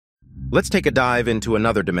Let's take a dive into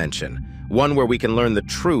another dimension, one where we can learn the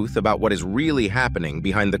truth about what is really happening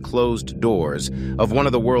behind the closed doors of one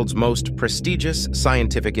of the world's most prestigious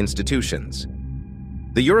scientific institutions.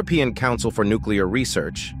 The European Council for Nuclear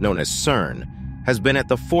Research, known as CERN, has been at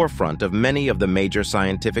the forefront of many of the major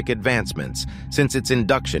scientific advancements since its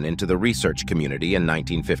induction into the research community in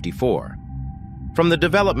 1954. From the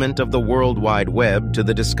development of the World Wide Web to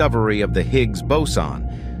the discovery of the Higgs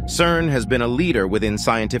boson, CERN has been a leader within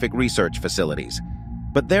scientific research facilities.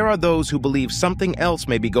 But there are those who believe something else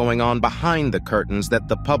may be going on behind the curtains that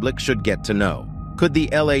the public should get to know. Could the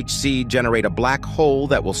LHC generate a black hole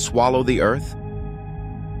that will swallow the Earth?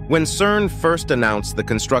 When CERN first announced the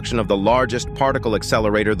construction of the largest particle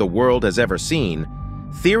accelerator the world has ever seen,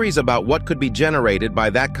 theories about what could be generated by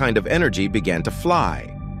that kind of energy began to fly.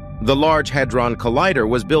 The Large Hadron Collider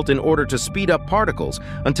was built in order to speed up particles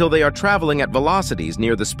until they are traveling at velocities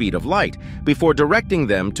near the speed of light, before directing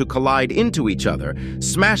them to collide into each other,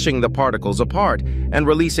 smashing the particles apart and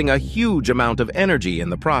releasing a huge amount of energy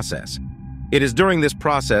in the process. It is during this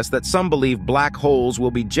process that some believe black holes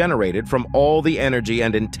will be generated from all the energy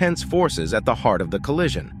and intense forces at the heart of the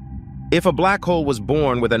collision. If a black hole was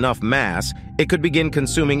born with enough mass, it could begin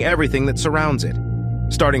consuming everything that surrounds it,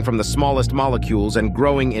 starting from the smallest molecules and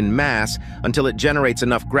growing in mass until it generates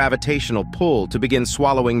enough gravitational pull to begin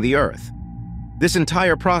swallowing the Earth. This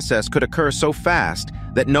entire process could occur so fast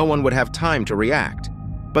that no one would have time to react.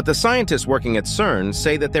 But the scientists working at CERN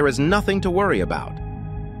say that there is nothing to worry about.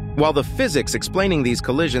 While the physics explaining these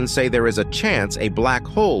collisions say there is a chance a black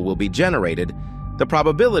hole will be generated, the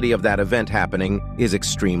probability of that event happening is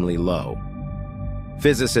extremely low.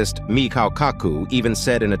 Physicist Michio Kaku even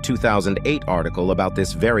said in a 2008 article about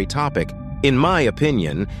this very topic, "In my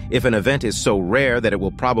opinion, if an event is so rare that it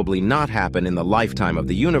will probably not happen in the lifetime of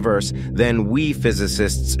the universe, then we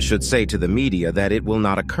physicists should say to the media that it will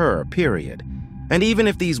not occur, period. And even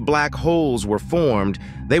if these black holes were formed,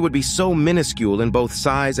 they would be so minuscule in both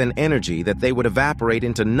size and energy that they would evaporate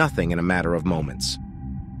into nothing in a matter of moments."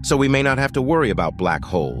 So we may not have to worry about black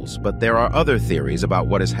holes, but there are other theories about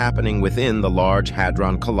what is happening within the Large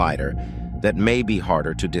Hadron Collider that may be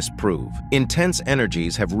harder to disprove. Intense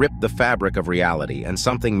energies have ripped the fabric of reality, and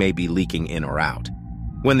something may be leaking in or out.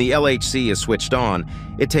 When the LHC is switched on,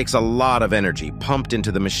 it takes a lot of energy pumped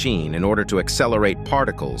into the machine in order to accelerate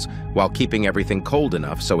particles while keeping everything cold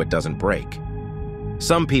enough so it doesn't break.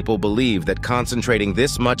 Some people believe that concentrating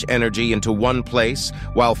this much energy into one place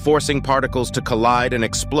while forcing particles to collide and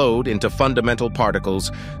explode into fundamental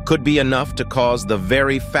particles could be enough to cause the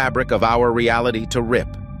very fabric of our reality to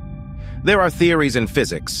rip. There are theories in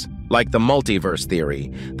physics, like the multiverse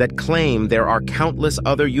theory, that claim there are countless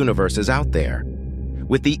other universes out there.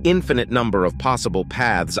 With the infinite number of possible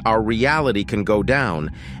paths our reality can go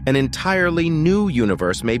down, an entirely new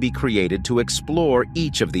universe may be created to explore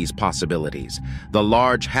each of these possibilities. The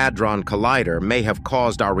Large Hadron Collider may have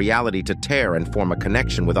caused our reality to tear and form a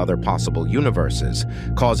connection with other possible universes,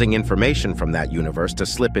 causing information from that universe to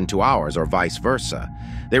slip into ours or vice versa.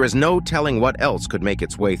 There is no telling what else could make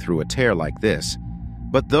its way through a tear like this.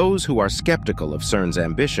 But those who are skeptical of CERN's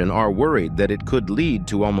ambition are worried that it could lead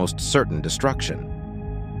to almost certain destruction.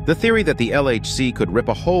 The theory that the LHC could rip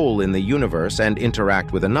a hole in the universe and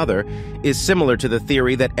interact with another is similar to the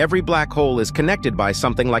theory that every black hole is connected by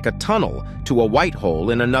something like a tunnel to a white hole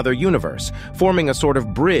in another universe, forming a sort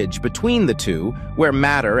of bridge between the two where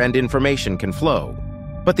matter and information can flow.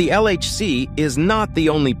 But the LHC is not the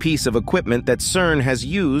only piece of equipment that CERN has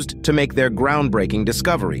used to make their groundbreaking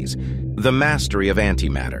discoveries, the mastery of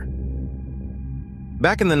antimatter.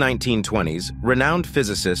 Back in the 1920s, renowned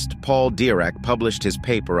physicist Paul Dirac published his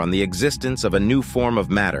paper on the existence of a new form of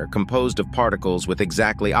matter composed of particles with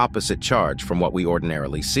exactly opposite charge from what we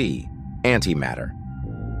ordinarily see, antimatter.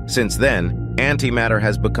 Since then, antimatter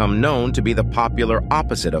has become known to be the popular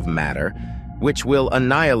opposite of matter, which will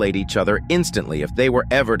annihilate each other instantly if they were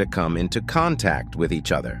ever to come into contact with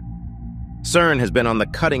each other. CERN has been on the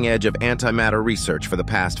cutting edge of antimatter research for the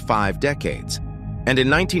past 5 decades. And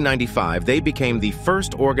in 1995, they became the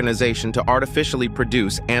first organization to artificially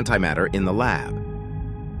produce antimatter in the lab.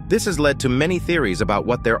 This has led to many theories about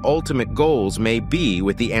what their ultimate goals may be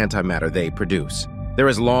with the antimatter they produce. There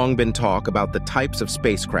has long been talk about the types of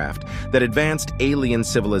spacecraft that advanced alien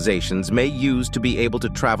civilizations may use to be able to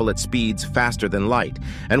travel at speeds faster than light,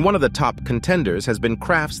 and one of the top contenders has been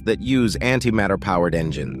crafts that use antimatter-powered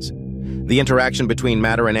engines. The interaction between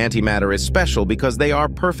matter and antimatter is special because they are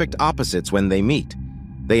perfect opposites when they meet.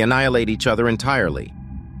 They annihilate each other entirely.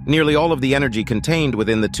 Nearly all of the energy contained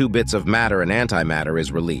within the 2 bits of matter and antimatter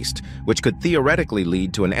is released, which could theoretically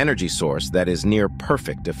lead to an energy source that is near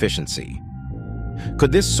perfect efficiency.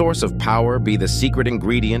 Could this source of power be the secret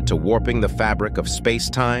ingredient to warping the fabric of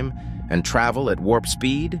space-time and travel at warp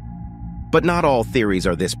speed? But not all theories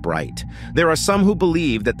are this bright. There are some who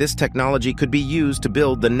believe that this technology could be used to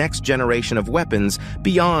build the next generation of weapons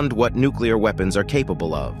beyond what nuclear weapons are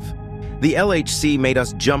capable of. The LHC made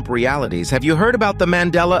us jump realities. Have you heard about the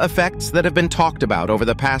Mandela effects that have been talked about over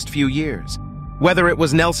the past few years? Whether it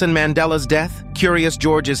was Nelson Mandela's death, Curious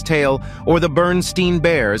George's tale, or the Bernstein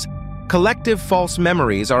Bears, collective false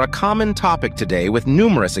memories are a common topic today with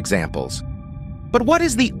numerous examples. But what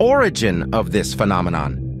is the origin of this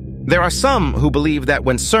phenomenon? There are some who believe that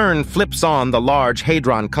when CERN flips on the Large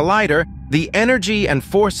Hadron Collider, the energy and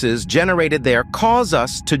forces generated there cause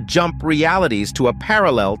us to jump realities to a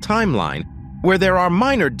parallel timeline, where there are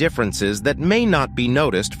minor differences that may not be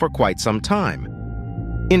noticed for quite some time.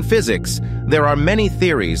 In physics, there are many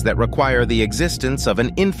theories that require the existence of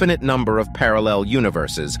an infinite number of parallel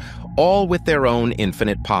universes, all with their own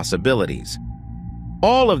infinite possibilities.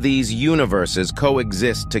 All of these universes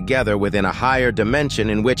coexist together within a higher dimension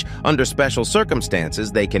in which, under special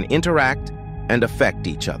circumstances, they can interact and affect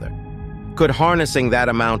each other. Could harnessing that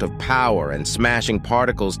amount of power and smashing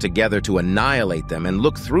particles together to annihilate them and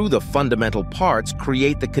look through the fundamental parts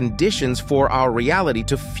create the conditions for our reality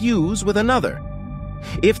to fuse with another?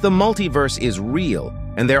 If the multiverse is real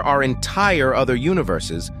and there are entire other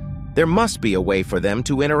universes, there must be a way for them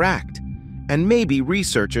to interact. And maybe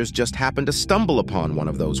researchers just happened to stumble upon one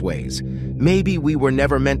of those ways. Maybe we were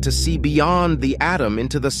never meant to see beyond the atom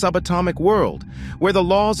into the subatomic world, where the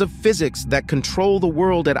laws of physics that control the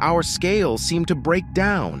world at our scale seem to break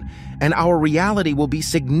down, and our reality will be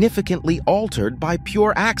significantly altered by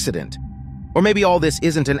pure accident. Or maybe all this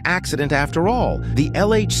isn't an accident after all. The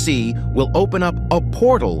LHC will open up a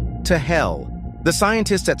portal to hell. The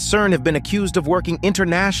scientists at CERN have been accused of working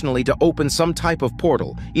internationally to open some type of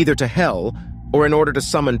portal, either to hell or in order to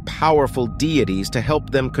summon powerful deities to help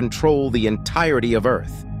them control the entirety of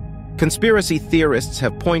Earth. Conspiracy theorists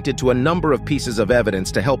have pointed to a number of pieces of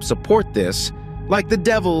evidence to help support this, like the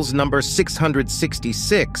devil's number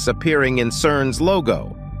 666 appearing in CERN's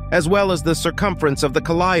logo, as well as the circumference of the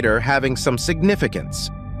collider having some significance.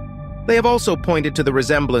 They have also pointed to the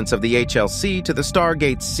resemblance of the HLC to the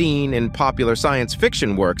Stargate scene in popular science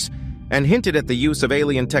fiction works and hinted at the use of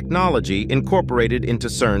alien technology incorporated into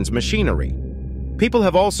CERN's machinery. People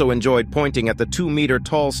have also enjoyed pointing at the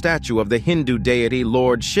 2-meter-tall statue of the Hindu deity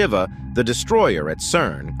Lord Shiva, the Destroyer, at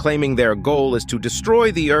CERN, claiming their goal is to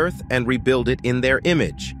destroy the Earth and rebuild it in their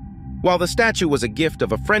image. While the statue was a gift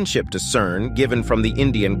of a friendship to CERN given from the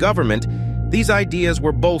Indian government, these ideas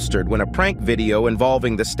were bolstered when a prank video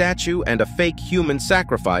involving the statue and a fake human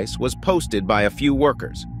sacrifice was posted by a few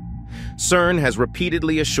workers. CERN has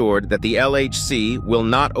repeatedly assured that the LHC will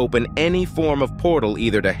not open any form of portal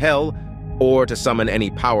either to hell or to summon any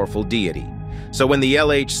powerful deity. So when the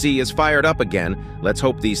LHC is fired up again, let's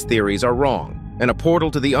hope these theories are wrong, and a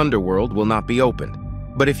portal to the underworld will not be opened.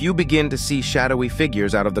 But if you begin to see shadowy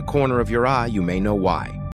figures out of the corner of your eye, you may know why.